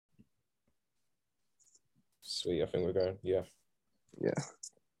Sweet. I think we're going. Yeah. Yeah.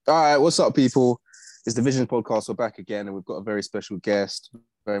 All right. What's up, people? It's the Vision Podcast. We're back again, and we've got a very special guest.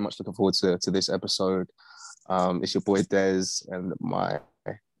 Very much looking forward to this episode. It's your boy Des and my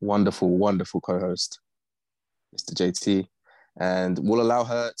wonderful co-host, Mr. JT. And we'll allow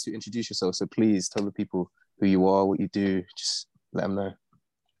her to introduce yourself. So please tell the people who you are, what you do. Just let them know.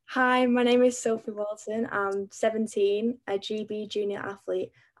 Hi, my name is Sophie Walton. I'm 17, a GB junior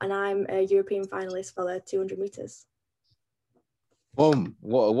athlete, and I'm a European finalist for the 200 metres. Boom.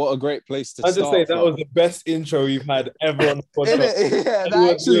 What a great place to I'll start. just say that was the best intro you've had ever on the podcast. Yeah,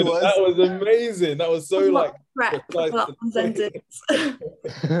 that actually was. That was amazing. That was so like sentence.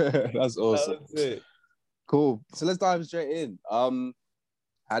 That's awesome. That was it. Cool. So let's dive straight in.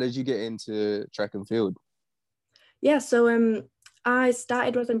 How did you get into track and field? Yeah, so I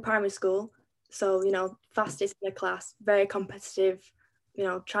started was in primary school. So, fastest in the class, very competitive,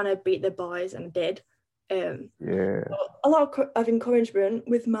 trying to beat the boys, and I did. Yeah. A lot of encouragement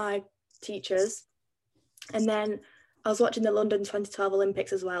with my teachers. And then I was watching the London 2012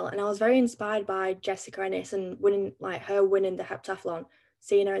 Olympics as well. And I was very inspired by Jessica Ennis and winning the heptathlon,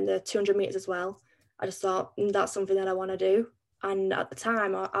 seeing her in the 200 meters as well. I just thought that's something that I want to do. And at the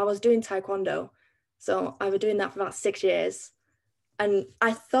time I was doing Taekwondo. So I was doing that for about 6 years. And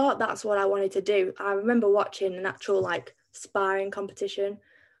I thought that's what I wanted to do. I remember watching an actual sparring competition.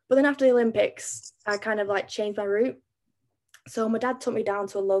 But then after the Olympics, I kind of changed my route. So my dad took me down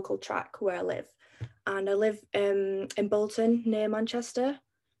to a local track where I live. And I live in Bolton near Manchester.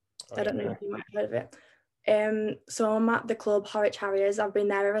 I don't know if you might have heard of it. So I'm at the club Horwich Harriers. I've been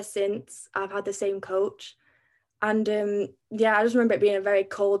there ever since. I've had the same coach. And I just remember it being a very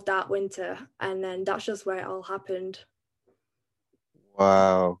cold, dark winter. And then that's just where it all happened.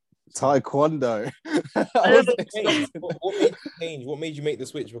 Wow. Taekwondo. What made you change? What made you make the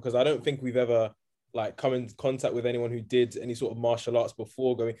switch? Because I don't think we've ever come in contact with anyone who did any sort of martial arts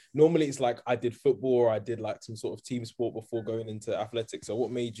before going. Normally it's I did football or I did some sort of team sport before going into athletics. So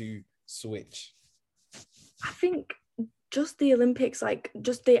what made you switch? I think just the Olympics,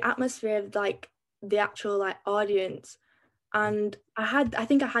 just the atmosphere of the actual audience. And I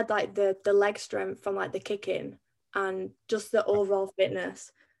think I had the leg strength from the kicking and just the overall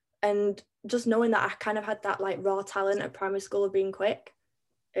fitness. And just knowing that I kind of had that raw talent at primary school of being quick,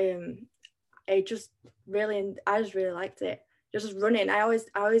 I just really liked it. Just running. I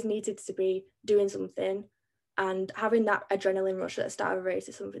always needed to be doing something, and having that adrenaline rush at the start of a race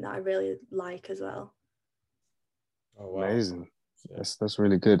is something that I really like as well. Oh, wow. Amazing. That's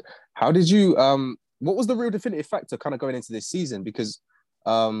really good. How did you what was the real definitive factor kind of going into this season? Because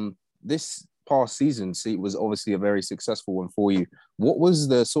this past season was obviously a very successful one for you. What was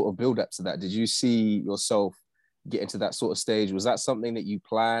the sort of build up to that? Did you see yourself get into that sort of stage? Was that something that you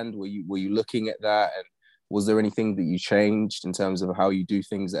planned? Were you looking at that? And was there anything that you changed in terms of how you do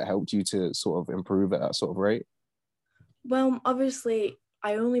things that helped you to sort of improve at that sort of rate? Well, obviously,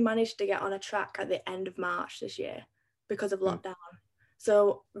 I only managed to get on a track at the end of March this year because of lockdown.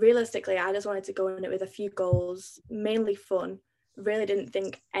 So realistically, I just wanted to go in it with a few goals, mainly fun. Really didn't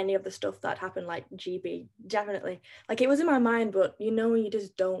think any of the stuff that happened, GB, definitely. It was in my mind, but you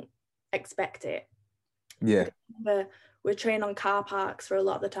just don't expect it. Yeah. We're training on car parks for a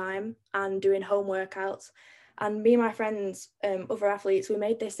lot of the time and doing home workouts. And me and my friends, other athletes, we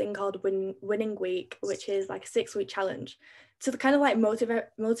made this thing called Winning Week, which is a 6-week challenge to kind of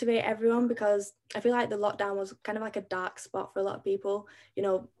motivate everyone, because I feel like the lockdown was kind of a dark spot for a lot of people.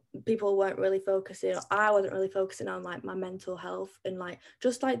 People weren't really focusing. I wasn't really focusing on my mental health and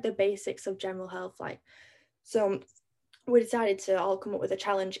just the basics of general health. So we decided to all come up with a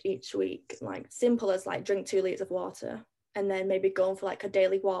challenge each week, simple as drink 2 liters of water and then maybe going for a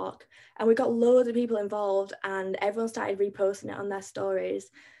daily walk. And we got loads of people involved and everyone started reposting it on their stories.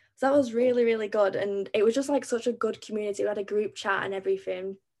 So that was really, really good. And it was just such a good community. We had a group chat and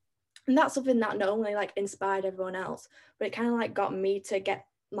everything. And that's something that not only inspired everyone else, but it kind of got me to get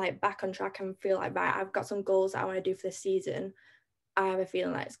back on track and feel right, I've got some goals that I want to do for this season. I have a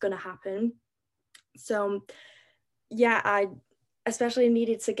feeling it's going to happen. So yeah, I especially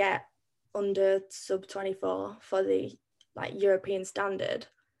needed to get under sub 24 for the European standard.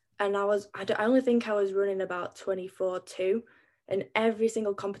 And I only think I was running about 24.2, and every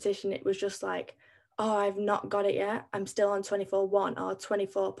single competition it was just oh, I've not got it yet. I'm still on 24.1 or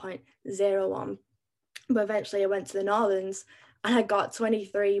 24.01. But eventually I went to the Northerns and I got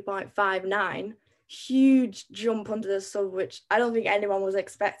 23.59, huge jump under the sub, which I don't think anyone was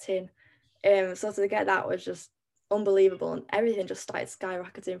expecting. So to get that was just unbelievable, and everything just started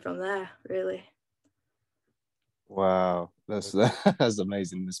skyrocketing from there, really. Wow, That's that's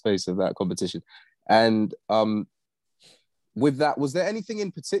amazing. The space of that competition, and with that, was there anything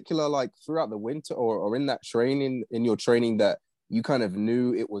in particular, like throughout the winter or in that training, in your training, that you kind of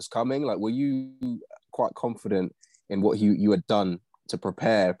knew it was coming? Like, were you quite confident in what you had done to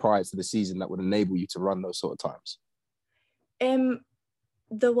prepare prior to the season that would enable you to run those sort of times?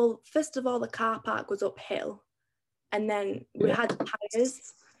 Well, first of all, the car park was uphill, and then we had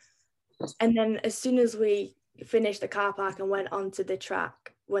tires, and then as soon as we finished the car park and went onto the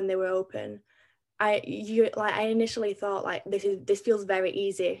track when they were open, I initially thought like this feels very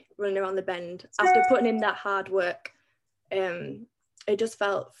easy running around the bend. After putting in that hard work, it just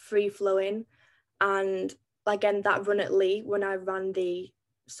felt free flowing. And again, that run at Lee, when I ran the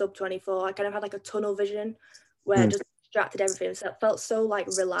sub 24, I kind of had like a tunnel vision where I just distracted everything. So it felt so like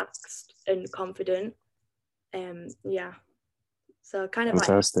relaxed and confident. Yeah. So kind of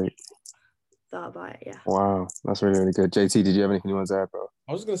fantastic. Like thought about it, yeah. Wow, that's really, really good. JT, did you have anything you want to add, bro?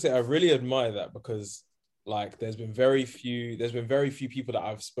 I was gonna say I really admire that, because like there's been very few people that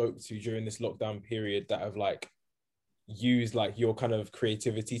I've spoke to during this lockdown period that have like used like your kind of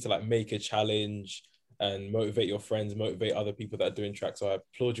creativity to like make a challenge and motivate your friends, motivate other people that are doing track. So I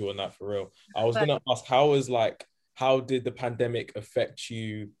applaud you on that, for real. I was gonna ask, how did the pandemic affect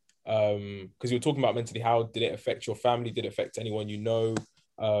you? Because you were talking about mentally, how did it affect your family? Did it affect anyone you know?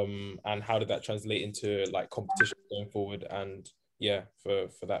 And how did that translate into like competition going forward? And yeah, for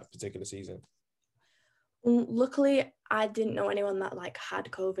that particular season. Luckily, I didn't know anyone that like had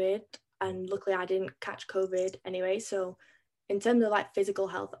COVID, and luckily I didn't catch COVID anyway. So in terms of like physical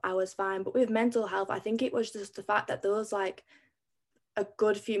health, I was fine. But with mental health, I think it was just the fact that there was like a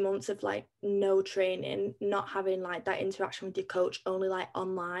good few months of like no training, not having like that interaction with your coach, only like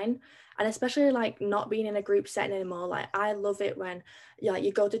online, and especially like not being in a group setting anymore. Like I love it when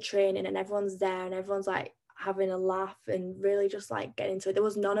you go to training and everyone's there and everyone's like having a laugh and really just like getting into it. There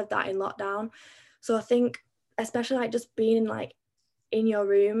was none of that in lockdown. So I think especially like just being like in your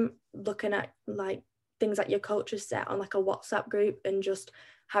room looking at like things that your coach has set on like a WhatsApp group and just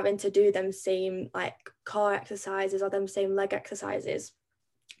having to do them same like core exercises or them same leg exercises,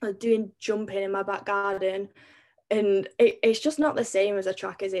 or doing jumping in my back garden, and it's just not the same as a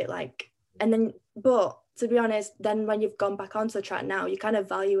track, is it? Like, and then, but to be honest, then when you've gone back onto the track now, you kind of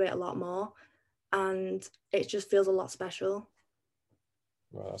value it a lot more, and it just feels a lot special.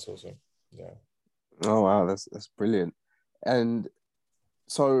 Wow, that's awesome. Yeah. Oh wow, that's brilliant. And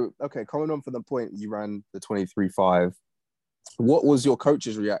so, okay, coming on from the point you ran the 23.5, what was your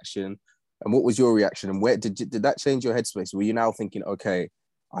coach's reaction and what was your reaction, and where did that change your headspace? Were you now thinking, okay,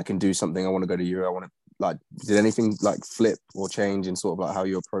 I can do something, I want to go to Euro, I want to, like, did anything like flip or change in sort of like how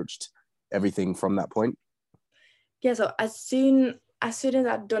you approached everything from that point? Yeah, so as soon as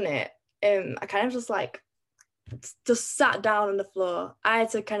I'd done it, I kind of just sat down on the floor. I had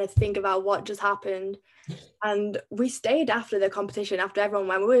to kind of think about what just happened. And we stayed after the competition, after everyone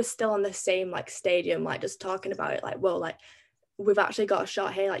went. We were still on the same like stadium, like just talking about it, like, well, like we've actually got a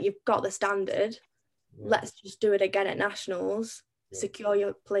shot here, like you've got the standard. Yeah. Let's just do it again at nationals, secure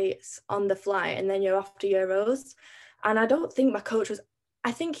your place on the flight, and then you're off to Euros. And I don't think my coach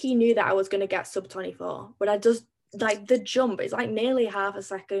I think he knew that I was going to get sub 24, but I just like the jump is like nearly half a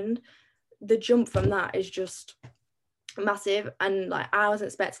second. The jump from that is just massive, and like I wasn't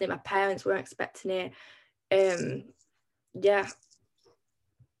expecting it, my parents weren't expecting it. Yeah.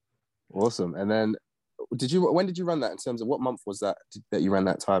 Awesome. And then when did you run that, in terms of what month was that you ran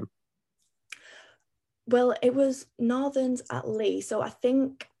that time? Well, it was Northerns at Lee, so I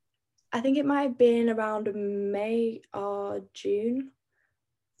think it might have been around May or June.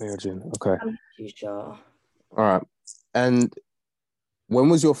 May or June, okay. I'm not too sure. All right. And when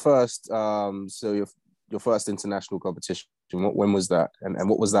was your first so your first international competition? When was that, and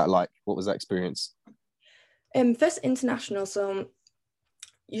what was that like? What was that experience? First international, so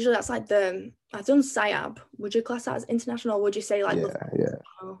usually that's like I've done SIAB. Would you class that as international, or would you say like yeah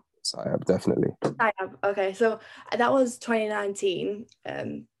oh. SIAB, definitely. SIAB, okay. So that was 2019.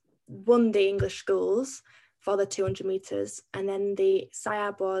 Won the English schools for the 200 meters, and then the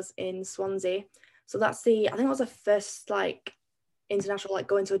SIAB was in Swansea. So that's I think it was the first like international, like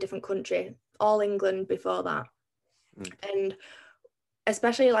going to a different country. All England before that. And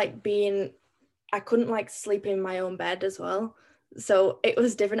especially like I couldn't like sleep in my own bed as well, so it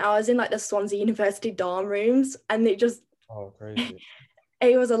was different. I was in like the Swansea University dorm rooms, and it just crazy.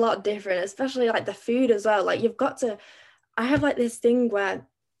 It was a lot different, especially like the food as well. Like I have like this thing where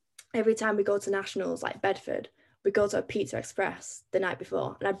every time we go to nationals, like Bedford, we go to a Pizza Express the night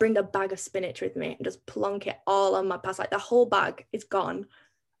before, and I bring a bag of spinach with me and just plonk it all on my pass. Like the whole bag is gone.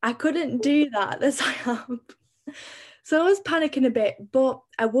 I couldn't do that. So I was panicking a bit, but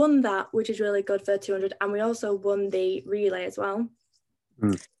I won that, which is really good for 200. And we also won the relay as well.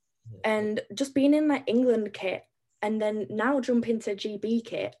 Mm. And just being in my England kit and then now jump into GB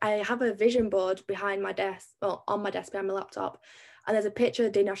kit, I have a vision board behind my desk, well, on my desk behind my laptop. And there's a picture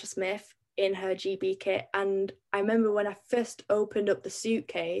of Dean Smith in her GB kit. And I remember when I first opened up the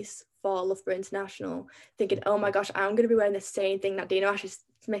suitcase for Loughborough International, thinking, oh my gosh, I'm going to be wearing the same thing that Dean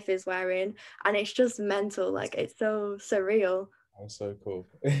Smith is wearing. And it's just mental. Like, it's so surreal. That's so cool.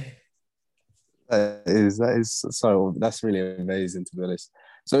 That's really amazing, to be honest.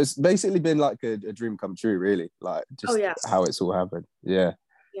 So it's basically been like a dream come true, really, like just how it's all happened. Yeah,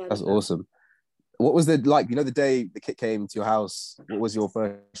 that's awesome. What was the like? You know, the day the kit came to your house, what was your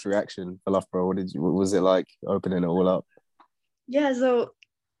first reaction for Loughborough? What was it like opening it all up? Yeah, so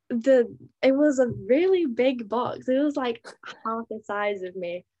it was a really big box. It was like half the size of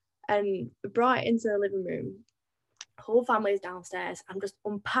me, and brought it into the living room. Whole family's downstairs. I'm just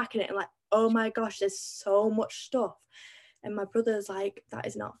unpacking it and like, oh my gosh, there's so much stuff. And my brother's like, that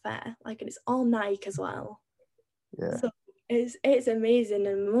is not fair. Like, and it's all Nike as well. Yeah. So it's amazing.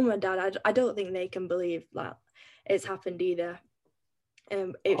 And mum and dad, I don't think they can believe that it's happened either.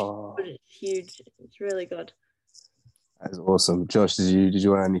 It's huge. It's really good. That's awesome. Josh, did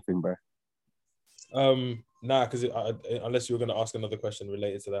you want anything, bro? Nah, because unless you were going to ask another question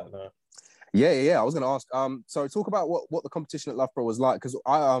related to that, nah. Yeah. I was going to ask. So talk about what the competition at Loughborough was like, because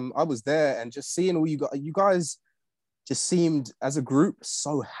I was there and just seeing all you guys just seemed as a group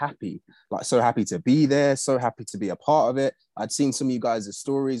so happy to be there, so happy to be a part of it. I'd seen some of you guys'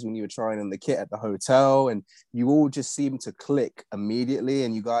 stories when you were trying on the kit at the hotel, and you all just seemed to click immediately.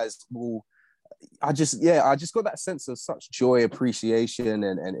 And you guys all, I just got that sense of such joy, appreciation,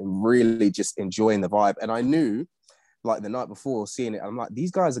 and really just enjoying the vibe. And I knew, like the night before seeing it, I'm like, these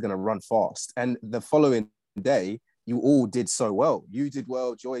guys are going to run fast. And the following day, you all did so well. You did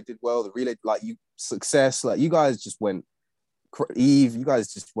well, Joy did well, the relay, like success, like you guys just went, Eve, you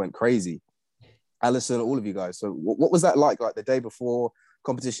guys just went crazy. Alison, all of you guys. So what was that like the day before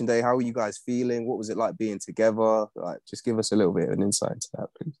competition day? How were you guys feeling? What was it like being together? Like, just give us a little bit of an insight into that,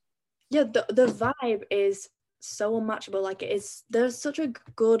 please. Yeah, the vibe is so unmatchable. Like, there's such a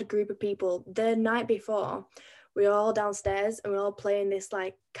good group of people. The night before, we were all downstairs and we were all playing this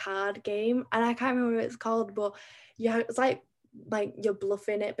like card game, and I can't remember what it's called, but yeah, it's like you're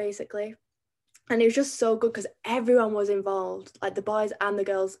bluffing it basically. And it was just so good because everyone was involved, like the boys and the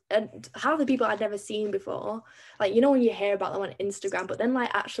girls, and half the people I'd never seen before. Like, you know, when you hear about them on Instagram, but then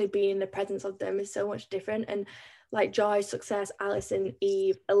like actually being in the presence of them is so much different. And like Joy, Success, Alison,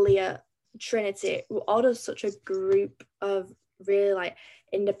 Eve, Aaliyah, Trinity, we're all just such a group of really like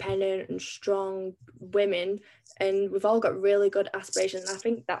independent and strong women, and we've all got really good aspirations. And I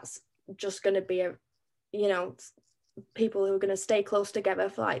think that's just going to be people who are going to stay close together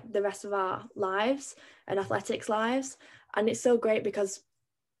for like the rest of our lives and athletics lives. And it's so great because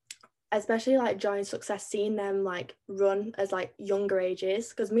especially like Joy and Success, seeing them like run as like younger ages,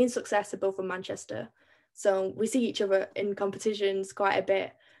 because me and Success are both from Manchester, so we see each other in competitions quite a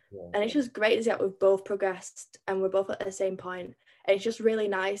bit. Yeah. And it's just great to see that we've both progressed and we're both at the same point. And it's just really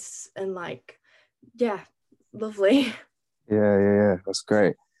nice and like, yeah, lovely. Yeah, that's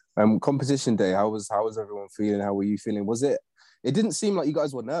great. Competition day, how was everyone feeling? How were you feeling? It didn't seem like you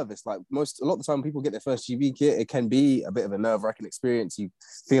guys were nervous. Like a lot of the time people get their first GB kit, it can be a bit of a nerve-wracking experience. You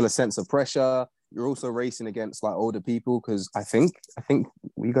feel a sense of pressure. You're also racing against like older people, because I think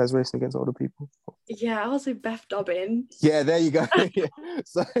were you guys racing against older people? Yeah, I was with Beth Dobbin. Yeah, there you go.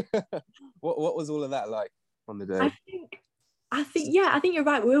 So what was all of that like on the day? I think you're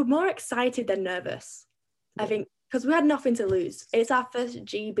right. We were more excited than nervous. Yeah. I think because we had nothing to lose. It's our first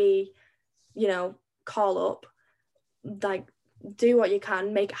GB, call up, like do what you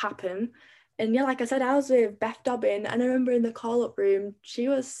can, make it happen. And yeah, like I said, I was with Beth Dobbin, and I remember in the call-up room, she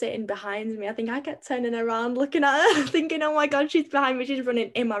was sitting behind me. I think I kept turning around, looking at her, thinking, oh my God, she's behind me. She's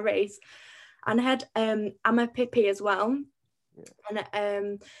running in my race. And I had Emma Pippi as well. Yeah.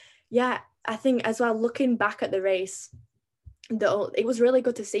 And I think as well, looking back at the race, it was really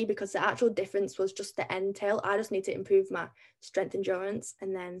good to see, because the actual difference was just the end tail. I just need to improve my strength endurance,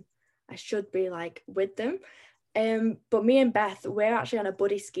 and then I should be like with them. But me and Beth, we're actually on a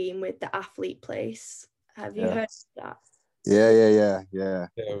buddy scheme with the Athlete Place. Have you heard of that? Yeah.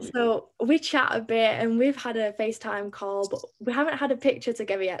 So we chat a bit, and we've had a FaceTime call, but we haven't had a picture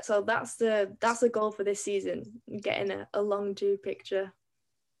together yet. So that's the goal for this season, getting a long due picture.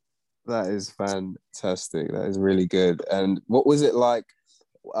 That is fantastic. That is really good. And what was it like?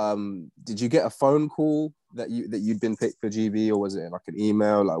 Did you get a phone call that you'd been picked for GB, or was it like an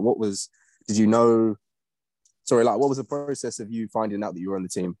email? Like, did you know sorry, like what was the process of you finding out that you were on the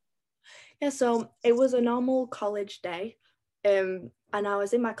team? Yeah, so it was a normal college day, and I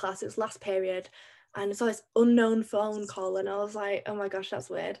was in my class. It was last period, and I saw this unknown phone call, and I was like, "Oh my gosh, that's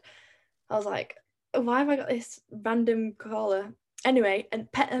weird." I was like, "Why have I got this random caller?" Anyway, and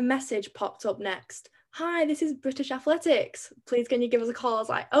a message popped up next. "Hi, this is British Athletics. Please, can you give us a call?" I was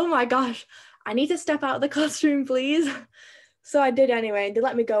like, "Oh my gosh, I need to step out of the classroom, please." So I did anyway. They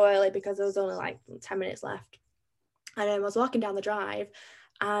let me go early because there was only like 10 minutes left, and I was walking down the drive,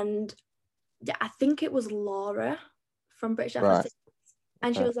 and yeah, I think it was Laura from British Athletics.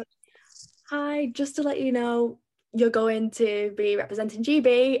 And she was like, "Hi, just to let you know, you're going to be representing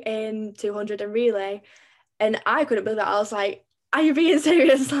GB in 200 and relay." And I couldn't believe that. I was like, "Are you being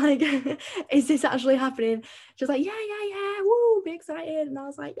serious? Like, is this actually happening?" She was like, yeah, woo, be excited. And I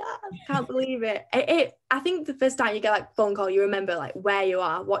was like, "Yeah, I can't believe it." I think the first time you get like a phone call, you remember like where you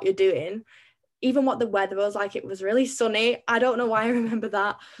are, what you're doing, even what the weather was like. It was really sunny. I don't know why I remember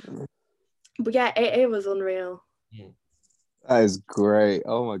that. But yeah, it was unreal. That is great.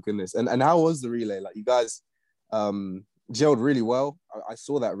 Oh my goodness. And how was the relay? Like you guys gelled really well. I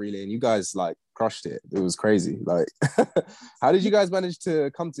saw that relay and you guys like crushed it. It was crazy. Like how did you guys manage to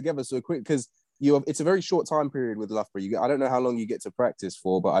come together so quick? Because it's a very short time period with Loughborough. I don't know how long you get to practice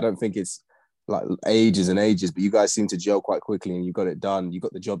for, but I don't think it's like ages and ages, but you guys seem to gel quite quickly and you got it done. You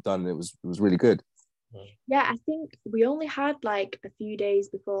got the job done and it was really good. Yeah, I think we only had like a few days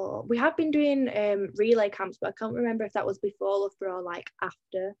before. We have been doing relay camps, but I can't remember if that was before Loughborough or like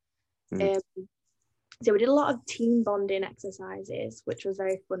after. So we did a lot of team bonding exercises, which was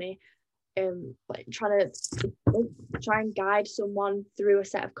very funny. Like trying and guide someone through a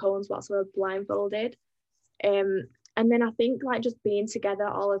set of cones whilst we were blindfolded. And then I think like just being together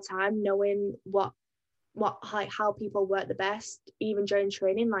all the time, knowing what like how people work the best, even during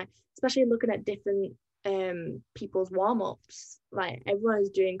training, like especially looking at different people's warm-ups. Like everyone is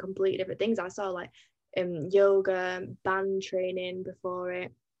doing completely different things. I saw like yoga, band training before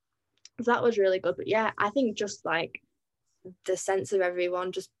it. So that was really good. But yeah, I think just like the sense of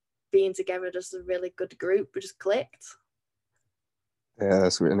everyone just being together, just a really good group. We just clicked. Yeah,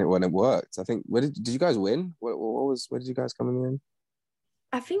 that's when it worked. I think where did you guys win? Where did you guys come in?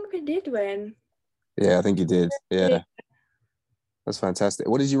 I think we did win. Yeah, I think you did. Yeah. That's fantastic.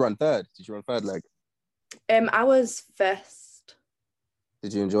 What did you run third? Did you run third leg? I was first.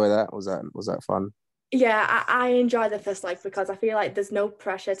 Did you enjoy that? Was that fun? Yeah, I enjoy the first leg because I feel like there's no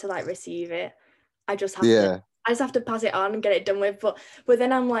pressure to like receive it. I just have to pass it on and get it done with. But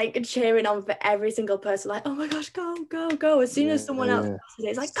then I'm like cheering on for every single person, like, "Oh my gosh, go, go, go." As soon as someone else passes it,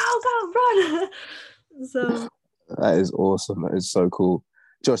 it's like, "Go, go, run." So that is awesome. That is so cool.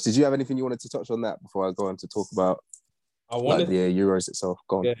 Josh, did you have anything you wanted to touch on that before I go on to talk about the Euros itself?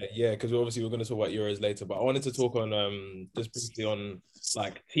 Go on. Yeah, because obviously we're going to talk about Euros later, but I wanted to talk on just briefly on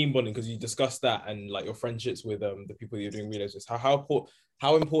like team bonding, because you discussed that and like your friendships with the people you're doing relays with.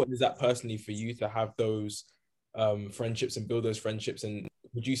 How important is that personally for you to have those friendships and build those friendships? And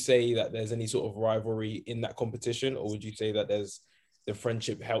would you say that there's any sort of rivalry in that competition, or would you say that the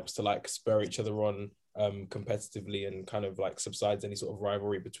friendship helps to like spur each other on competitively and kind of like subsides any sort of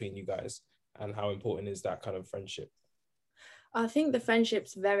rivalry between you guys? And how important is that kind of friendship? I think the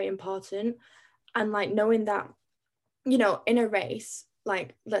friendship's very important, and like knowing that, you know, in a race,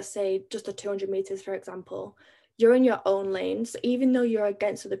 like let's say just the 200 meters, for example, you're in your own lane. So even though you're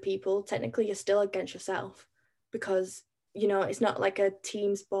against other people, technically you're still against yourself, because, you know, it's not like a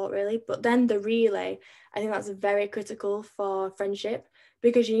team sport really. But then the relay, I think that's very critical for friendship,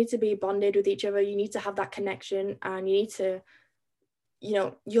 because you need to be bonded with each other. You need to have that connection, and you need to, you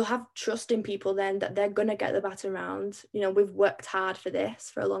know, you'll have trust in people then that they're going to get the baton round. You know, we've worked hard for this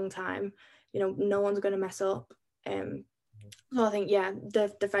for a long time. You know, no one's going to mess up. So I think, yeah,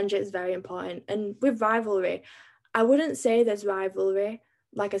 the friendship is very important. And with rivalry, I wouldn't say there's rivalry.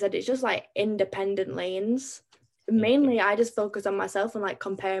 Like I said, it's just like independent lanes. Mainly, I just focus on myself and like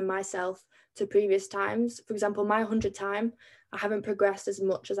comparing myself to previous times. For example, my 100 time, I haven't progressed as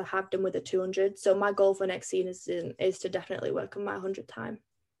much as I have done with the 200. So my goal for next season is to definitely work on my 100 time.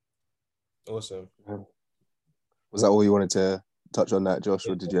 Awesome. Was that all you wanted to touch on that, Josh,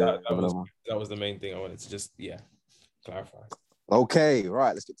 or did you have another one? That was the main thing I wanted to just, clarify. Okay,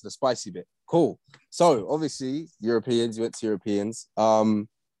 right. Let's get to the spicy bit. Cool. So obviously, Europeans, you went to Europeans.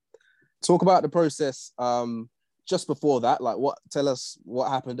 Talk about the process. Just before that, like tell us what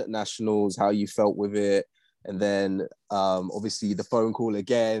happened at Nationals, how you felt with it, and then obviously the phone call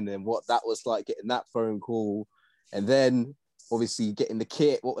again and what that was like, getting that phone call, and then obviously getting the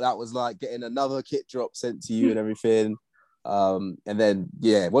kit, what that was like, getting another kit drop sent to you and everything. And then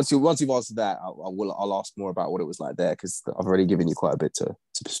once you've answered that, I'll ask more about what it was like there, because I've already given you quite a bit to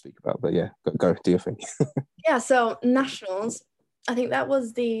speak about. But yeah, go do your thing. Yeah, so nationals, I think that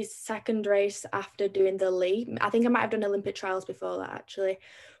was the second race after doing the Lee. I think I might have done Olympic trials before that actually,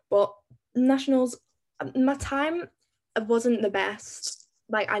 but nationals, my time wasn't the best.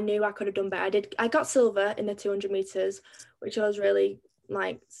 Like I knew I could have done better. I got silver in the 200 meters, which I was really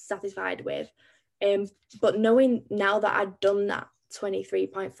like satisfied with. But knowing now that I'd done that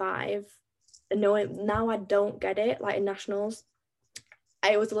 23.5, and knowing now I don't get it like in nationals,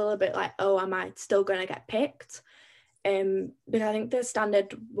 I was a little bit like, oh, am I still going to get picked? Because I think the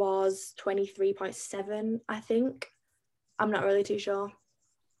standard was 23.7, I think. I'm not really too sure.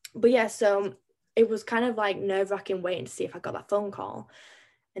 But yeah, so it was kind of like nerve-wracking waiting to see if I got that phone call.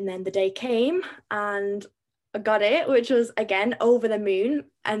 And then the day came and I got it, which was, again, over the moon.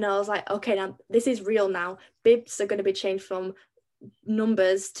 And I was like, okay, now this is real now. Bibs are going to be changed from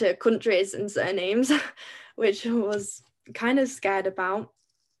numbers to countries and surnames, which was kind of scared about.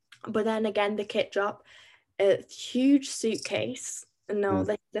 But then again, the kit drop, a huge suitcase. And no,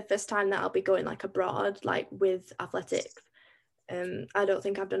 the first time that I'll be going like abroad, like with athletics. I don't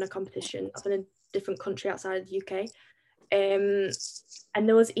think I've done a competition. I've been in a different country outside of the UK. And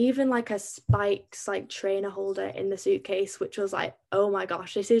there was even like a Spikes like trainer holder in the suitcase, which was like, oh my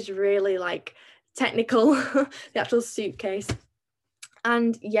gosh, this is really like technical, the actual suitcase.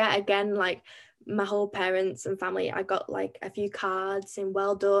 And yeah, again, like my whole parents and family, I got like a few cards saying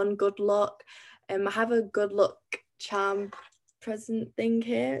well done, good luck. I have a good luck charm present thing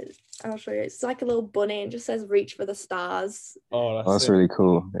here. I'll show you. It's like a little bunny and just says reach for the stars. Oh, that's really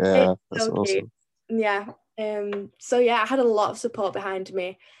cool. Yeah, that's so awesome. Cute. Yeah. So yeah, I had a lot of support behind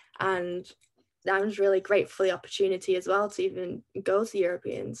me, and I was really grateful for the opportunity as well to even go to the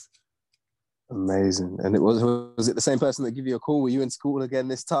Europeans. Amazing. And it was it the same person that gave you a call? Were you in school again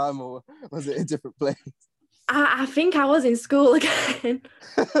this time, or was it a different place? I think I was in school again.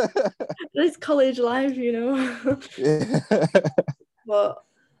 This college life, you know. Yeah.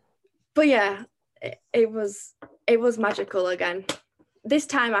 But yeah, it was magical again. This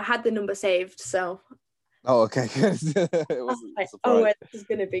time I had the number saved, so. Oh, okay. It wasn't like, oh, this is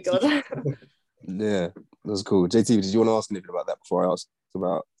gonna be good. Yeah, that's cool. JT, did you want to ask anything about that before I asked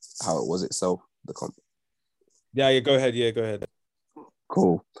about how it was itself, the comp? Yeah, go ahead. Yeah, go ahead.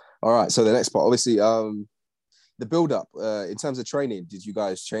 Cool. All right. So the next part, obviously, the build-up in terms of training. Did you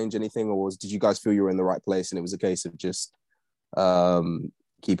guys change anything, or did you guys feel you were in the right place and it was a case of just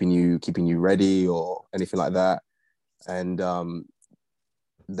keeping you ready or anything like that? And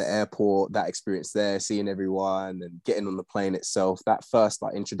the airport, that experience there, seeing everyone and getting on the plane itself, that first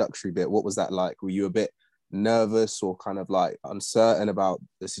like introductory bit, what was that like? Were you a bit nervous or kind of like uncertain about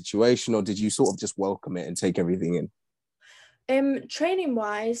the situation, or did you sort of just welcome it and take everything in? Training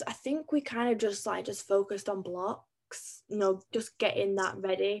wise, I think we kind of just focused on blocks, just getting that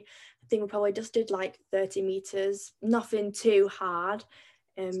ready. I think we probably just did like 30 meters, nothing too hard,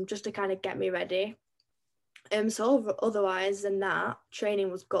 just to kind of get me ready. So otherwise than that,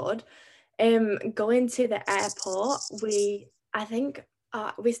 training was good. Going to the airport,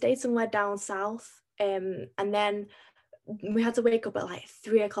 we stayed somewhere down south, and then we had to wake up at like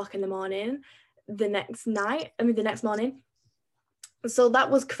 3:00 in the morning the next morning. So that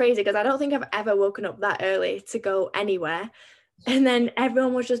was crazy because I don't think I've ever woken up that early to go anywhere. And then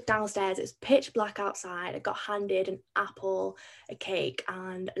everyone was just downstairs. It's pitch black outside. I got handed an apple, a cake,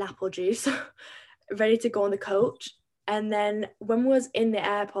 and an apple juice, ready to go on the coach. And then when we was in the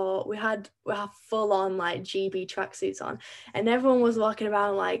airport, we had full on like GB tracksuits on, and everyone was walking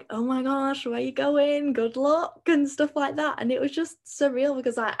around like, oh my gosh, where are you going? Good luck and stuff like that. And it was just surreal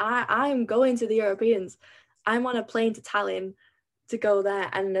because I'm going to the Europeans. I'm on a plane to Tallinn to go there,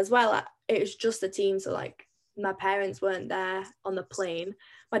 and as well it was just a team, so like my parents weren't there on the plane.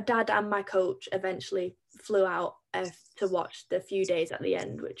 My dad and my coach eventually flew out to watch the few days at the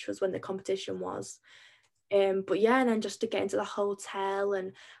end, which was when the competition was. But yeah, and then just to get into the hotel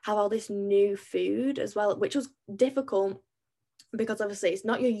and have all this new food as well, which was difficult because obviously it's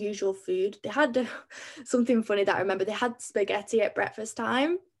not your usual food. They had something funny that I remember. They had spaghetti at breakfast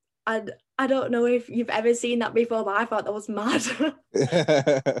time. And I don't know if you've ever seen that before, but I thought that was mad.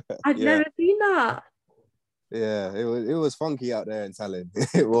 I've never seen that. Yeah, it was funky out there in Tallinn.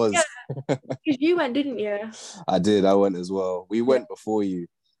 It was. Yeah. Because you went, didn't you? I did. I went as well. We went before you.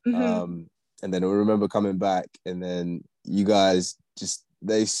 Mm-hmm. And then I remember coming back, and then you guys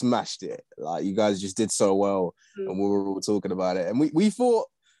they smashed it. Like you guys just did so well, and we were all talking about it. And we thought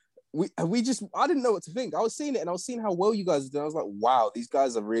I didn't know what to think. I was seeing it and I was seeing how well you guys did. I was like, wow, these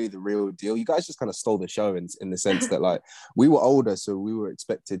guys are really the real deal. You guys just kind of stole the show in the sense that like we were older, so we were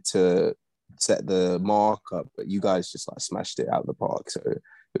expected to set the mark up, but you guys just like smashed it out of the park. So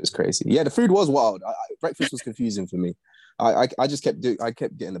it was crazy. Yeah, the food was wild. Breakfast was confusing for me. I just kept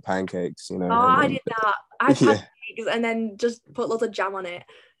getting the pancakes, you know. Oh, I did that. I had Yeah. pancakes and then just put loads of jam on it.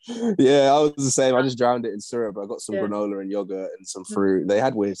 Yeah, I was the same. I just drowned it in syrup. I got some Yeah. granola and yogurt and some fruit. They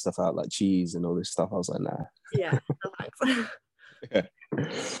had weird stuff out like cheese and all this stuff. I was like, nah. Yeah, no thanks. Yeah.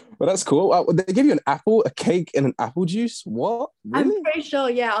 But that's cool. They give you an apple, a cake, and an apple juice. What? Really? I'm pretty sure,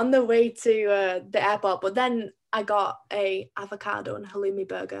 yeah, on the way to the airport. But then I got a avocado and halloumi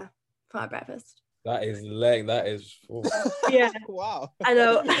burger for my breakfast. That is leg. That is. Oh. Yeah, Wow. I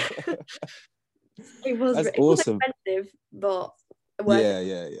know. It was awesome. expensive, but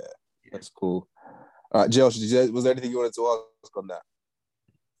Yeah. That's cool. All right, Josh, was there anything you wanted to ask on that?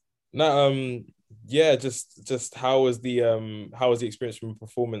 No, yeah, just how was the experience from a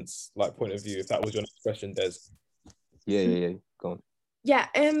performance like point of view? If that was your next question, Des. Yeah. Go on. Yeah,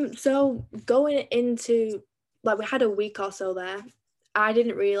 so going into, like, we had a week or so there. I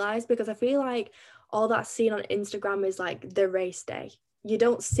didn't realize, because I feel like all that's seen on Instagram is like the race day. You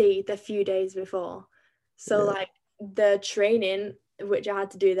don't see the few days before. So like the training, which I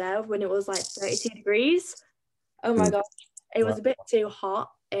had to do there when it was like 32 degrees. Oh my gosh, it was a bit too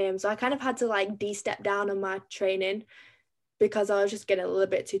hot. So I kind of had to like step down on my training because I was just getting a little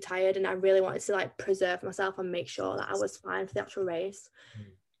bit too tired, and I really wanted to like preserve myself and make sure that I was fine for the actual race.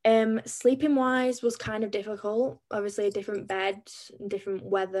 Sleeping wise was kind of difficult. Obviously a different bed, different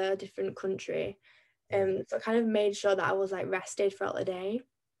weather, different country. So I kind of made sure that I was like rested throughout the day.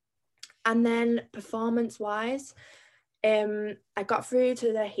 And then performance wise, I got through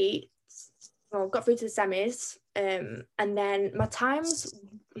to the heats, got through to the semis, and then my times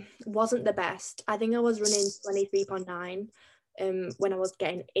wasn't the best. I think I was running 23.9 when I was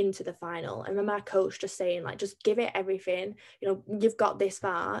getting into the final. I remember my coach just saying, like, just give it everything. You know, you've got this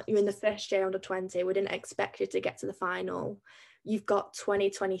far. You're in the first year under 20. We didn't expect you to get to the final. You've got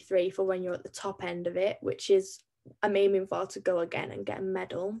 2023 for when you're at the top end of it, which is I'm aiming for, to go again and get a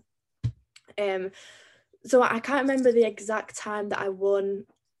medal. So I can't remember the exact time that I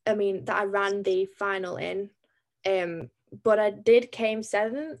ran the final in, but I came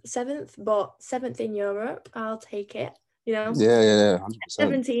seventh, but seventh in Europe. I'll take it, you know. Yeah, 100%.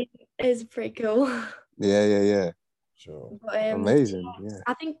 17 is pretty cool. Yeah. Sure. But, amazing. Yeah.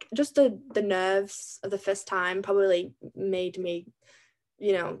 I think just the nerves of the first time probably made me,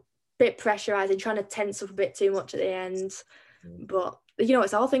 you know, a bit pressurizing, trying to tense up a bit too much at the end. But you know,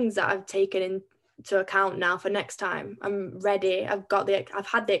 it's all things that I've taken into account now for next time. I'm ready. I've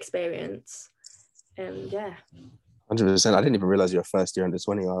had the experience. Yeah. 100%. I didn't even realize you're a first year under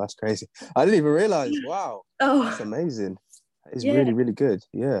 20. Oh, that's crazy. I didn't even realize. Wow. Oh, that's amazing. It's yeah. really, really good.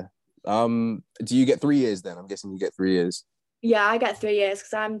 Yeah. Do you get 3 years then? I'm guessing you get 3 years. Yeah, I get 3 years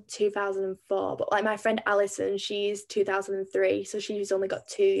because I'm 2004. But like my friend Alison, she's 2003, so she's only got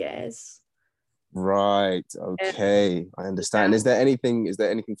 2 years. Right. Okay. I understand. Yeah. Is there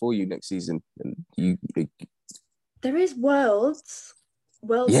anything for you next season? There is Worlds.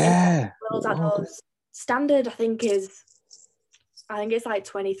 Yeah. Worlds outdoors. Standard, I think it's like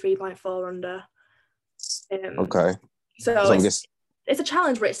 23.4 under. Okay. So it's a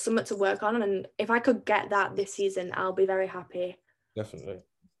challenge, but it's something to work on. And if I could get that this season, I'll be very happy. Definitely.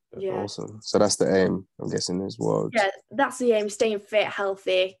 Yeah. Awesome. So that's the aim, I'm guessing, as well. Yeah, that's the aim. Staying fit,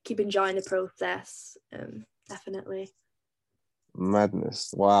 healthy, keep enjoying the process. Definitely.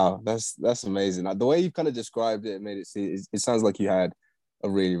 Madness. Wow. That's amazing. The way you kind of described it made it sounds like you had a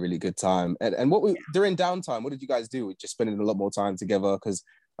really, really good time. And during downtime, what did you guys do? We just spending a lot more time together because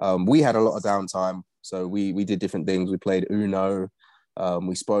we had a lot of downtime. So we did different things. We played Uno.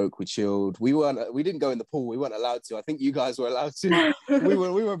 We spoke, we chilled. We didn't go in the pool. We weren't allowed to. I think you guys were allowed to. we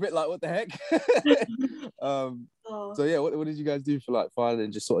were a bit like, what the heck? So yeah, what did you guys do for like fun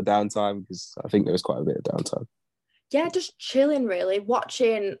and just sort of downtime? Because I think there was quite a bit of downtime. Yeah, just chilling really,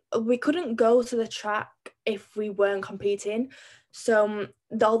 watching. We couldn't go to the track if we weren't competing. So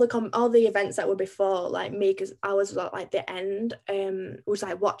all the events that were before, like me, because I was like the end, was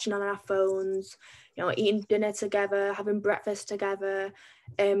like watching on our phones, you know, eating dinner together, having breakfast together,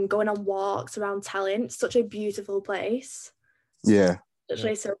 going on walks around Tallinn. It's such a beautiful place. Yeah.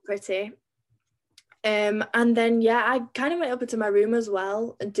 Actually, so pretty. And then I kind of went up into my room as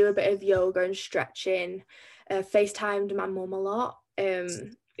well and do a bit of yoga and stretching. FaceTimed my mum a lot. I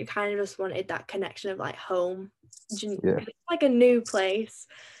kind of just wanted that connection of like home. It's like a new place.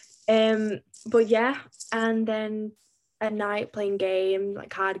 But yeah, and then at night playing games, like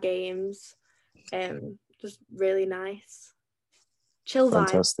card games. Just really nice. Chill vibe.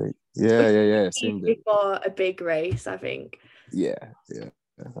 Fantastic. Yeah. It seemed it. Before a big race, I think. Yeah.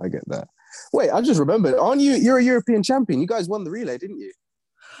 I get that. Wait, I just remembered. Aren't you? You're a European champion. You guys won the relay, didn't you?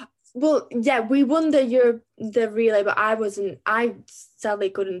 Well, yeah, we won the relay, but I wasn't. I sadly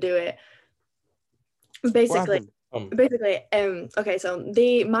couldn't do it. Basically, okay. So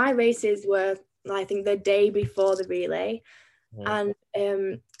my races were, I think, the day before the relay, and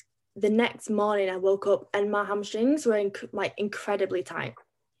the next morning I woke up and my hamstrings were incredibly tight.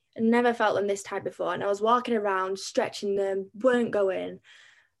 I never felt them this tight before, and I was walking around stretching them, weren't going.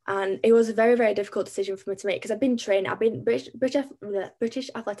 And it was a very, very difficult decision for me to make because I've been training. British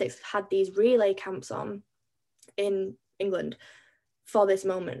Athletics had these relay camps on in England for this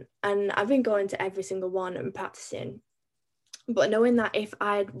moment. And I've been going to every single one and practicing. But knowing that if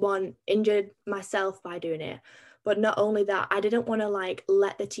I'd injured myself by doing it, but not only that, I didn't want to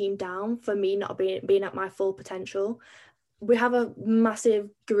let the team down for me not being at my full potential. We have a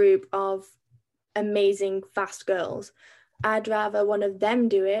massive group of amazing, fast girls. I'd rather one of them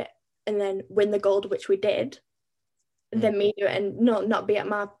do it and then win the gold, which we did, than me do it and not be at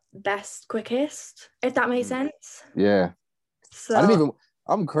my best, quickest, if that makes sense. Yeah. So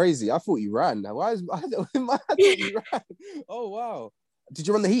I'm crazy. I thought you ran. Now, I thought you ran. Oh, wow. Did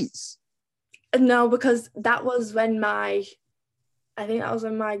you run the heats? No, because that was when I think that was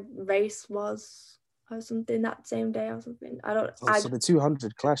when my race was or something that same day or something. So the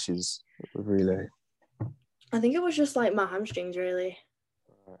 200 clashes with relay. I think it was just my hamstrings, really.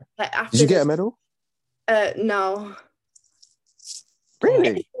 Did you get a medal? No.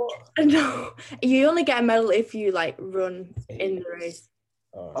 Really? No. You only get a medal if you run in the race.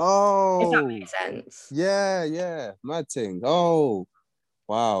 Oh. If that makes sense. Yeah. Mad thing. Oh,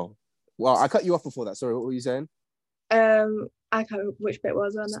 wow. Well, I cut you off before that. Sorry, what were you saying? I can't. Which bit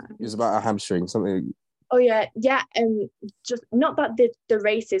was on that? It was about a hamstring, something. Oh yeah. Just not that the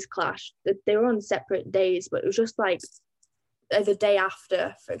races clashed. They were on separate days, but it was just the day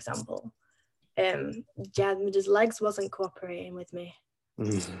after, for example. His legs wasn't cooperating with me.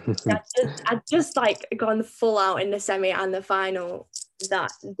 I just gone full out in the semi and the final.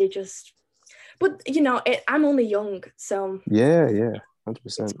 That they just, but I'm only young, so yeah,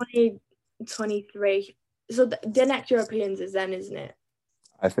 100%. 23. So the next Europeans is then, isn't it?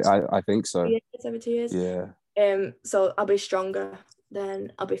 I think so. 2 years, every 2 years. Yeah. So I'll be stronger.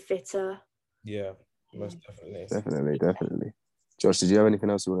 Then I'll be fitter. Yeah, most definitely. Definitely. Josh, did you have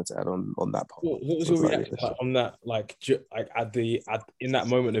anything else you wanted to add on that part? What was your reaction on that? In that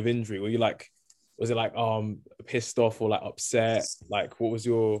moment of injury, were you was it pissed off or upset? What was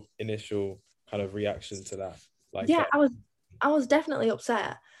your initial kind of reaction to that? I was definitely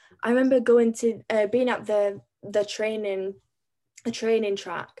upset. I remember going to being at the training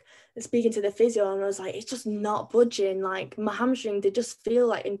track and speaking to the physio, and I was it's just not budging. My hamstring, they just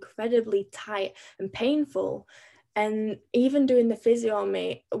feel incredibly tight and painful. And even doing the physio on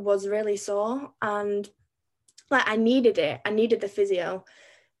me was really sore, and I needed it. I needed the physio.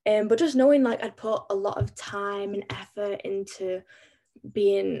 But just knowing I'd put a lot of time and effort into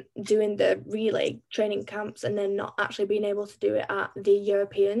doing the relay training camps and then not actually being able to do it at the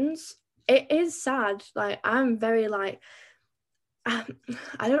Europeans, it is sad. I'm very I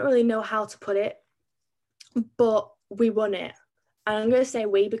don't really know how to put it, but we won it. And I'm going to say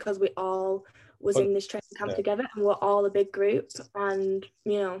we because we all was in this training camp together and we're all a big group, and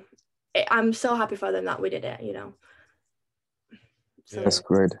I'm so happy for them that we did it. So, that's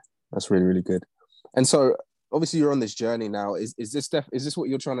great. That's really, really good. And so obviously you're on this journey now. Is this what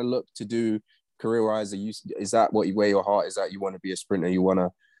you're trying to look to do career-wise? Is that where your heart is at? You want to be a sprinter, you want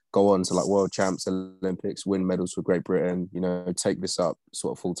to go on to world champs, Olympics, win medals for Great Britain, take this up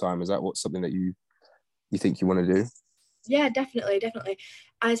sort of full time? Is that something that you think you want to do? Yeah, definitely.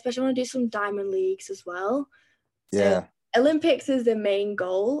 I especially want to do some diamond leagues as well. Yeah. Olympics is the main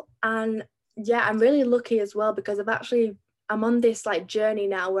goal. And yeah, I'm really lucky as well because I'm on this like journey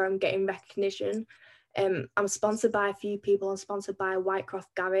now where I'm getting recognition. I'm sponsored by a few people. I'm sponsored by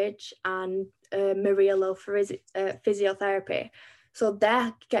Whitecroft Garage and Maria Lowe Physiotherapy. So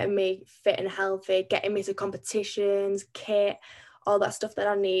they're getting me fit and healthy, getting me to competitions, kit, all that stuff that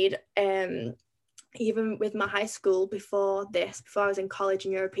I need. Even with my high school before I was in college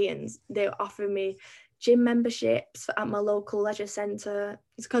and Europeans, they were offering me gym memberships at my local leisure centre.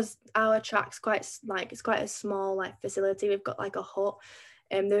 It's because our track's it's quite a small facility. We've got a hut,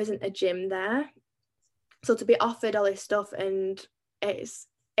 and there isn't a gym there. So to be offered all this stuff, and it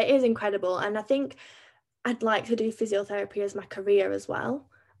is incredible. And I think I'd like to do physiotherapy as my career as well.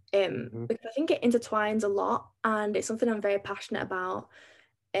 because I think it intertwines a lot, and it's something I'm very passionate about.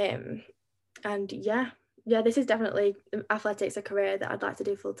 And yeah, this is definitely athletics, a career that I'd like to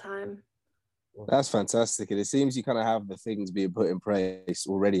do full time. That's fantastic. And it seems you kind of have the things being put in place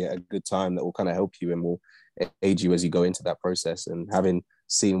already at a good time that will kind of help you and will aid you as you go into that process. And having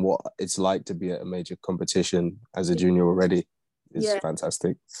seen what it's like to be at a major competition as a junior already is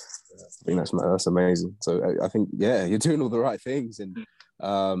fantastic. I think that's amazing. So I think, yeah, you're doing all the right things. And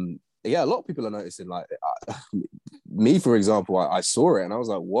yeah, a lot of people are noticing, like me, for example, I saw it and I was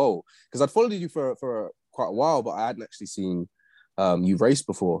like, whoa, because I'd followed you for quite a while, but I hadn't actually seen you race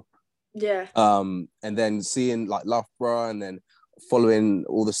before. Yeah. And then seeing like Loughborough and then following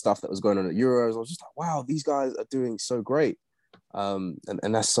all the stuff that was going on at Euros, I was just like, wow, these guys are doing so great. And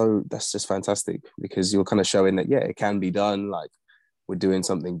that's just fantastic, because you're kind of showing that, yeah, it can be done. Like, we're doing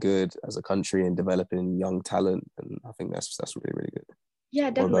something good as a country and developing young talent. And I think that's really, really good. Yeah,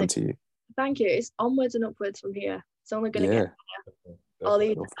 definitely. Well done to you. Thank you. It's onwards and upwards from here. It's only going to get better. All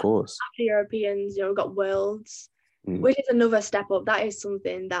these, of course, after Europeans, we've got Worlds, which is another step up. That is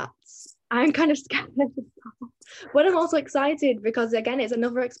something that's I'm kind of scared of, but I'm also excited because, again, it's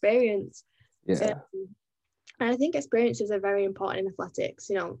another experience. Yeah. And I think experiences are very important in athletics,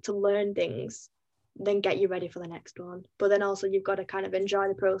 to learn things, then get you ready for the next one. But then also you've got to kind of enjoy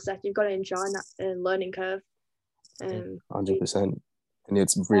the process. You've got to enjoy that learning curve. 100%. And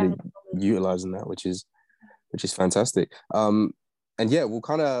it's really utilizing that, which is fantastic. And yeah, we'll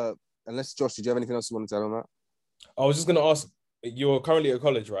kind of, unless Josh, did you have anything else you want to tell on that? I was just going to ask, you're currently at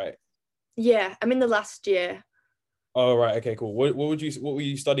college, right? Yeah, I'm in the last year. Oh, right. Okay, cool. What were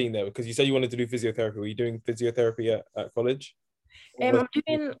you studying there? Because you said you wanted to do physiotherapy. Were you doing physiotherapy at college? I'm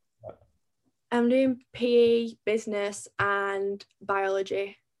doing PE, business, and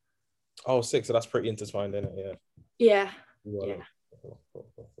biology. Oh, sick. So that's pretty intertwined, isn't it? Yeah. Yeah.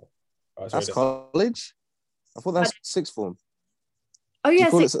 That's college? I thought that's sixth form. Oh, yeah,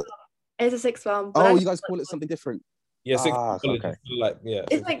 it's a sixth form. Oh, you guys call it something different? Yeah, sixth form. Okay.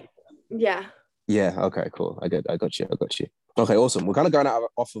 It's like, yeah. Yeah, okay, cool. I got you. Okay, awesome. We're kind of going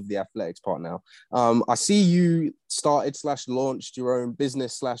off of the athletics part now. I see you started / launched your own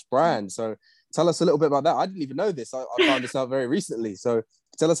business / brand. So tell us a little bit about that. I didn't even know this. I found this out very recently. So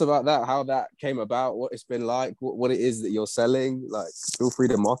tell us about that, how that came about, what it's been like, what it is that you're selling. Like, feel free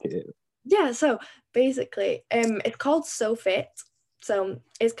to market it. Yeah, so basically, it's called SoFit. So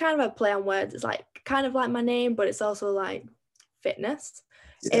it's kind of a play on words. It's like kind of like my name, but it's also like fitness.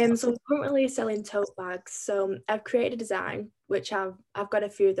 Yeah. So I'm currently selling tote bags. So I've created a design, which I've got a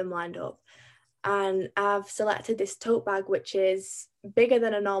few of them lined up, and I've selected this tote bag, which is bigger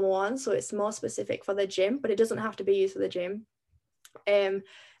than a normal one, so it's more specific for the gym, but it doesn't have to be used for the gym.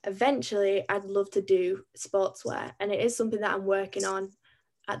 Eventually, I'd love to do sportswear, and it is something that I'm working on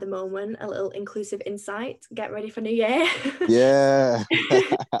at the moment. A little inclusive insight. Get ready for New Year. Yeah.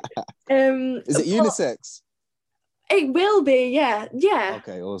 Is it unisex? It will be, yeah.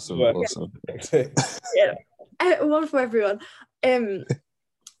 Okay, awesome. Yeah, one for everyone.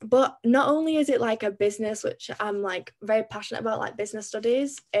 But not only is it like a business, which I'm like very passionate about, like business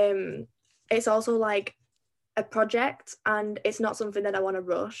studies, it's also like a project, and it's not something that I want to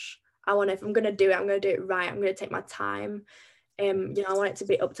rush. If I'm going to do it, I'm going to do it right. I'm going to take my time. I want it to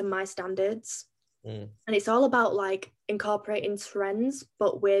be up to my standards. And it's all about like incorporating trends,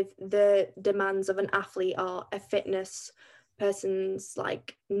 but with the demands of an athlete or a fitness person's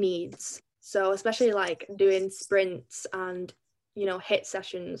like needs. So especially like doing sprints and, HIIT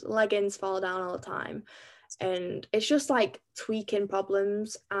sessions, leggings fall down all the time. And it's just like tweaking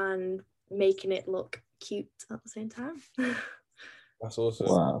problems and making it look cute at the same time. That's awesome.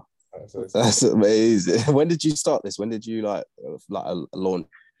 Wow. That's amazing. When did you start this? When did you like launch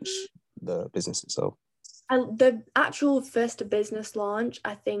the business itself? The actual first business launch,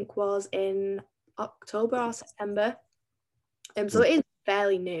 I think, was in October or September. So it is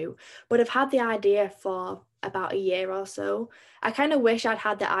fairly new, but I've had the idea for about a year or so. I kind of wish I'd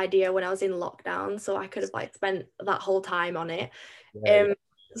had the idea when I was in lockdown, so I could have like spent that whole time on it.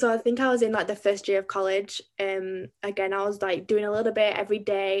 So I think I was in like the first year of college. Again, I was like doing a little bit every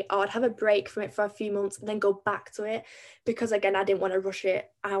day, or I'd have a break from it for a few months and then go back to it, because again, I didn't want to rush it.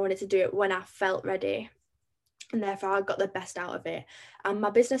 I wanted to do it when I felt ready, and therefore I got the best out of it. And my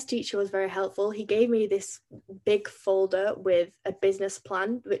business teacher was very helpful. He gave me this big folder with a business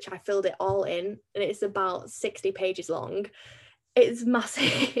plan, which I filled it all in, and it's about 60 pages long. It's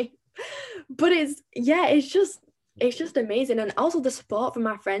massive, but it's just amazing. And also the support from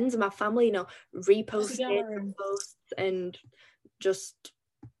my friends and my family, reposting posts and just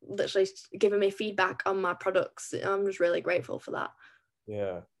literally giving me feedback on my products. I'm just really grateful for that.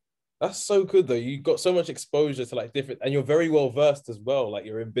 Yeah. That's so good though. You got so much exposure to like different, and you're very well versed as well. Like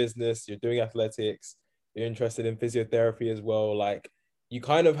you're in business, you're doing athletics, you're interested in physiotherapy as well. Like you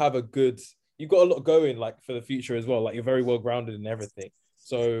kind of have you've got a lot going like for the future as well. Like you're very well grounded in everything.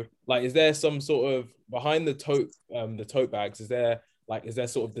 So like, is there some sort of behind the tote bags? Is there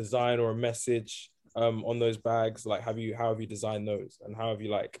sort of design or a message on those bags? Like, how have you designed those, and how have you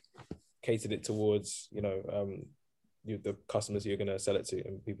like catered it towards the customers you're going to sell it to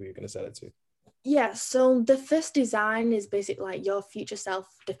and people you're going to sell it to? Yeah, so the first design is basically like your future self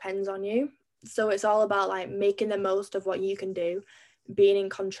depends on you. So it's all about like making the most of what you can do, being in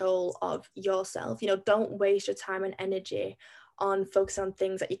control of yourself. Don't waste your time and energy on focusing on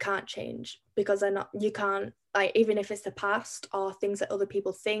things that you can't change, because you can't, like, even if it's the past or things that other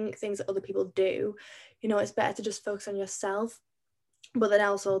people think, things that other people do, it's better to just focus on yourself. But then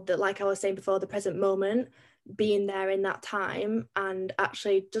also, like I was saying before, the present moment, being there in that time and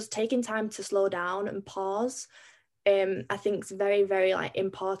actually just taking time to slow down and pause, I think is very, very like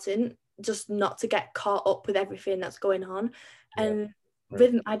important, just not to get caught up with everything that's going on. Yeah, and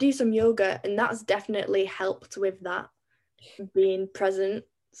right. I do some yoga, and that's definitely helped with that, being present.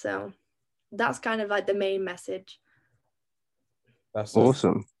 So that's kind of like the main message. That's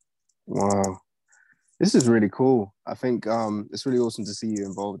Awesome. Wow. This is really cool. I think it's really awesome to see you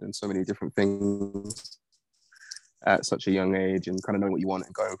involved in so many different things at such a young age, and kind of knowing what you want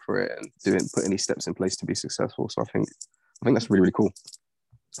and going for it and put any steps in place to be successful. So I think that's really, really cool.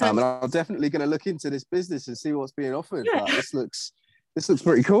 And I'm definitely going to look into this business and see what's being offered. Yeah. This looks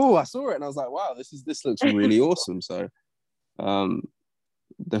pretty cool. I saw it and I was like, wow, this looks really awesome. So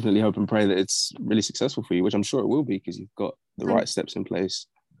definitely hope and pray that it's really successful for you, which I'm sure it will be, because you've got the right steps in place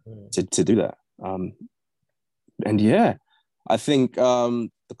to do that. And yeah, I think the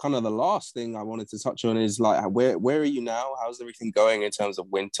last thing I wanted to touch on is like, where are you now? How's everything going in terms of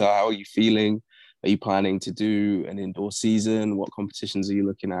winter? How are you feeling? Are you planning to do an indoor season? What competitions are you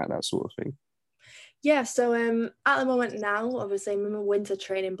looking at? That sort of thing. Yeah, so at the moment now, obviously I'm in my winter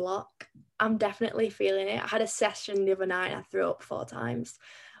training block. I'm definitely feeling it. I had a session the other night and I threw up 4 times,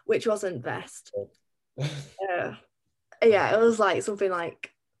 which wasn't best. Yeah, it was like something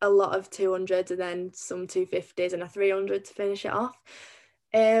like a lot of 200s and then some 250s and a 300 to finish it off.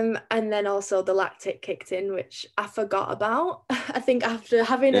 And then also the lactic kicked in, which I forgot about. I think after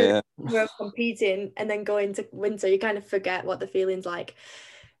having a year of competing and then going to winter, you kind of forget what the feeling's like.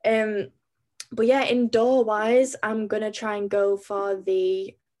 But yeah, indoor wise, I'm gonna try and go for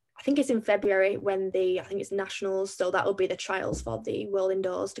I think it's in February when I think it's nationals, so that will be the trials for the World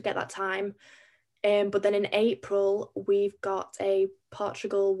Indoors to get that time. But then in April, we've got a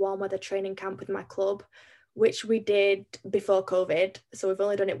Portugal warm weather training camp with my club, which we did before COVID. So we've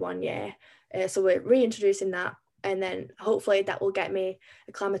only done it 1 year. So we're reintroducing that. And then hopefully that will get me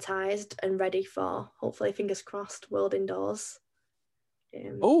acclimatized and ready for, hopefully, fingers crossed, World Indoors.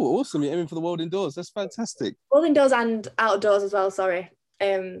 Oh, awesome. You're aiming for the World Indoors. That's fantastic. World Indoors and outdoors as well, sorry.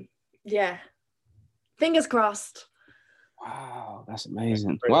 Yeah. Fingers crossed. Wow, that's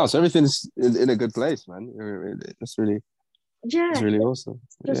amazing. Wow, so everything's in a good place, man. That's really awesome.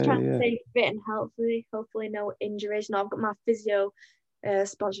 Just trying to stay fit and healthy. Hopefully no injuries. No, I've got my physio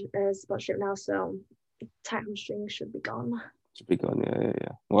sponsorship now, so tight hamstrings should be gone. Yeah.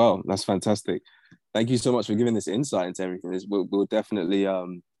 Wow, that's fantastic. Thank you so much for giving this insight into everything. We'll definitely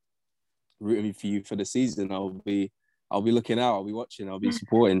rooting for you for the season. I'll be looking out. I'll be watching. I'll be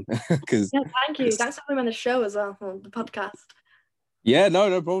supporting. Because thank you. Thanks for being on the show as well, on the podcast. Yeah,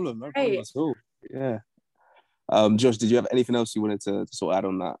 no problem. No problem at all. Yeah. Josh, did you have anything else you wanted to sort of add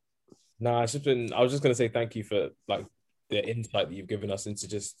on that? No, I was just going to say thank you for like the insight that you've given us into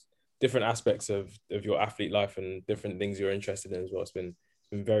just different aspects of your athlete life and different things you're interested in as well. It's been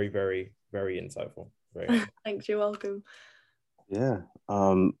very, very, very insightful. Very Thanks, you're welcome. Yeah.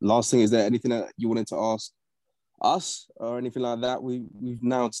 Last thing, is there anything that you wanted to ask us or anything like that? We've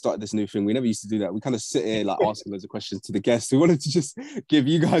now started this new thing. We never used to do that. We kind of sit here like asking loads of questions to the guests. We wanted to just give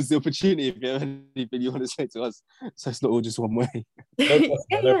you guys the opportunity if you have anything you want to say to us, so it's not all just one way.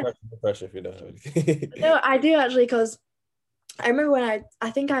 No pressure if you don't have anything. No, I do actually, because I remember when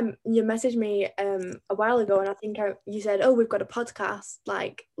you messaged me a while ago, and I think you said, oh, we've got a podcast,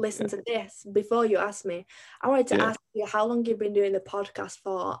 like listen to this, before you asked me. I wanted to ask you how long you've been doing the podcast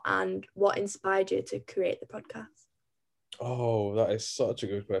for and what inspired you to create the podcast. Oh, that is such a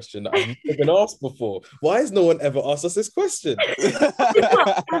good question. I've never been asked before. Why has no one ever asked us this question?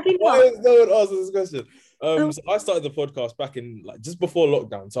 Why has no one asked us this question? So I started the podcast back in like just before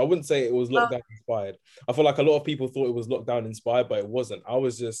lockdown. So I wouldn't say it was lockdown inspired. I feel like a lot of people thought it was lockdown inspired, but it wasn't. I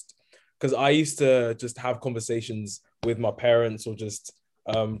was just, because I used to just have conversations with my parents or just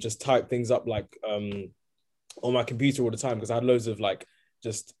just type things up like on my computer all the time because I had loads of like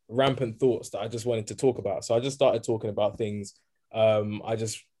just rampant thoughts that I just wanted to talk about. So I just started talking about things. I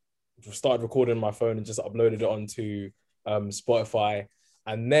just started recording on my phone and just uploaded it onto Spotify.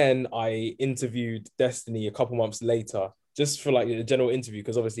 And then I interviewed Destiny a couple months later, just for like a general interview,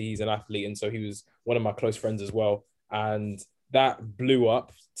 because obviously he's an athlete. And so he was one of my close friends as well. And that blew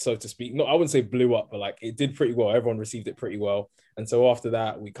up, so to speak. No, I wouldn't say blew up, but like it did pretty well. Everyone received it pretty well. And so after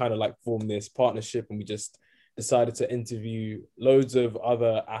that, we kind of like formed this partnership and we just decided to interview loads of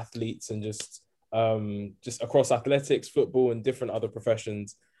other athletes and just across athletics, football, and different other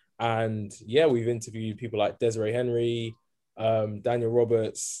professions. And yeah, we've interviewed people like Desiree Henry, Daniel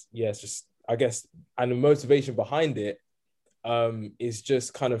Roberts. Yes, just I guess, and the motivation behind it is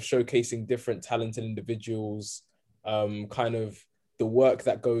just kind of showcasing different talented individuals, kind of the work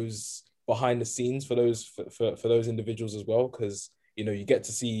that goes behind the scenes for those individuals as well, because you get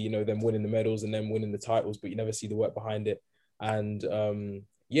to see them winning the medals and them winning the titles, but you never see the work behind it. And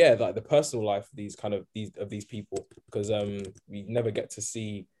yeah, like the personal life of these people, because we never get to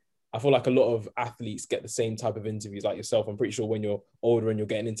see. I feel like a lot of athletes get the same type of interviews like yourself. I'm pretty sure when you're older and you're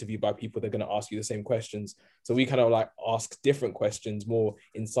getting interviewed by people, they're going to ask you the same questions. So we kind of like ask different questions, more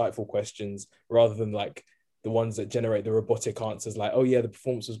insightful questions, rather than like the ones that generate the robotic answers like, oh yeah, the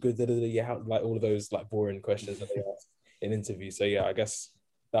performance was good, yeah, how, like all of those like boring questions that they ask in interviews. So yeah, I guess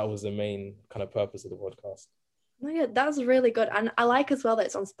that was the main kind of purpose of the podcast. Oh yeah, that's really good. And I like as well that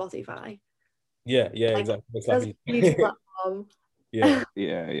it's on Spotify. Yeah, like, exactly. That's a huge platform. Yeah.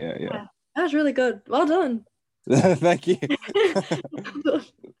 Yeah. That was really good. Well done. Thank you.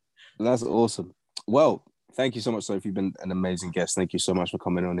 That's awesome. Well, thank you so much, Sophie. You've been an amazing guest. Thank you so much for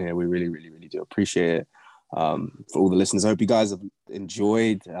coming on here. We really, really, really do appreciate it. For all the listeners, I hope you guys have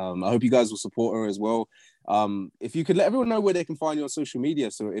enjoyed. I hope you guys will support her as well. If you could let everyone know where they can find you on social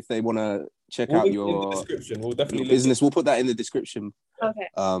media, so if they want to check out your description, we'll definitely business, we'll put that in the description. Okay.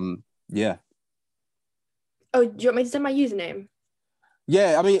 Yeah. Oh, do you want me to send my username?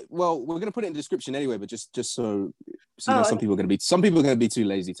 Yeah, I mean, well, we're gonna put it in the description anyway, but just so some people are gonna be too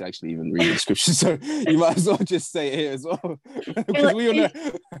lazy to actually even read the description, so you might as well just say it here as well. Because we all know.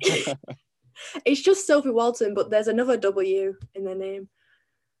 It's just Sophie Walton, but there's another W in their name.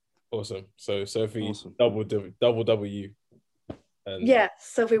 Awesome. So Sophie, awesome. double W. And yeah,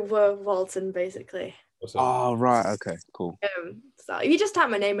 Sophie Walton, basically. Awesome. Oh right, okay, cool. So if you just type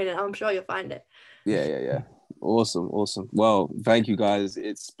my name in it, I'm sure you'll find it. Yeah. Awesome. Well, thank you guys.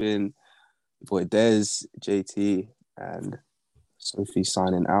 It's been boy Des, JT, and Sophie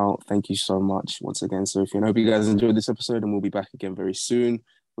signing out. Thank you so much once again, Sophie. And I hope you guys enjoyed this episode, and we'll be back again very soon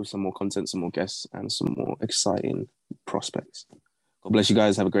with some more content, some more guests, and some more exciting prospects. God bless you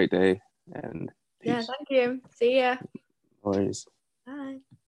guys. Have a great day. And peace. Yeah, thank you. See ya. No worries. Bye.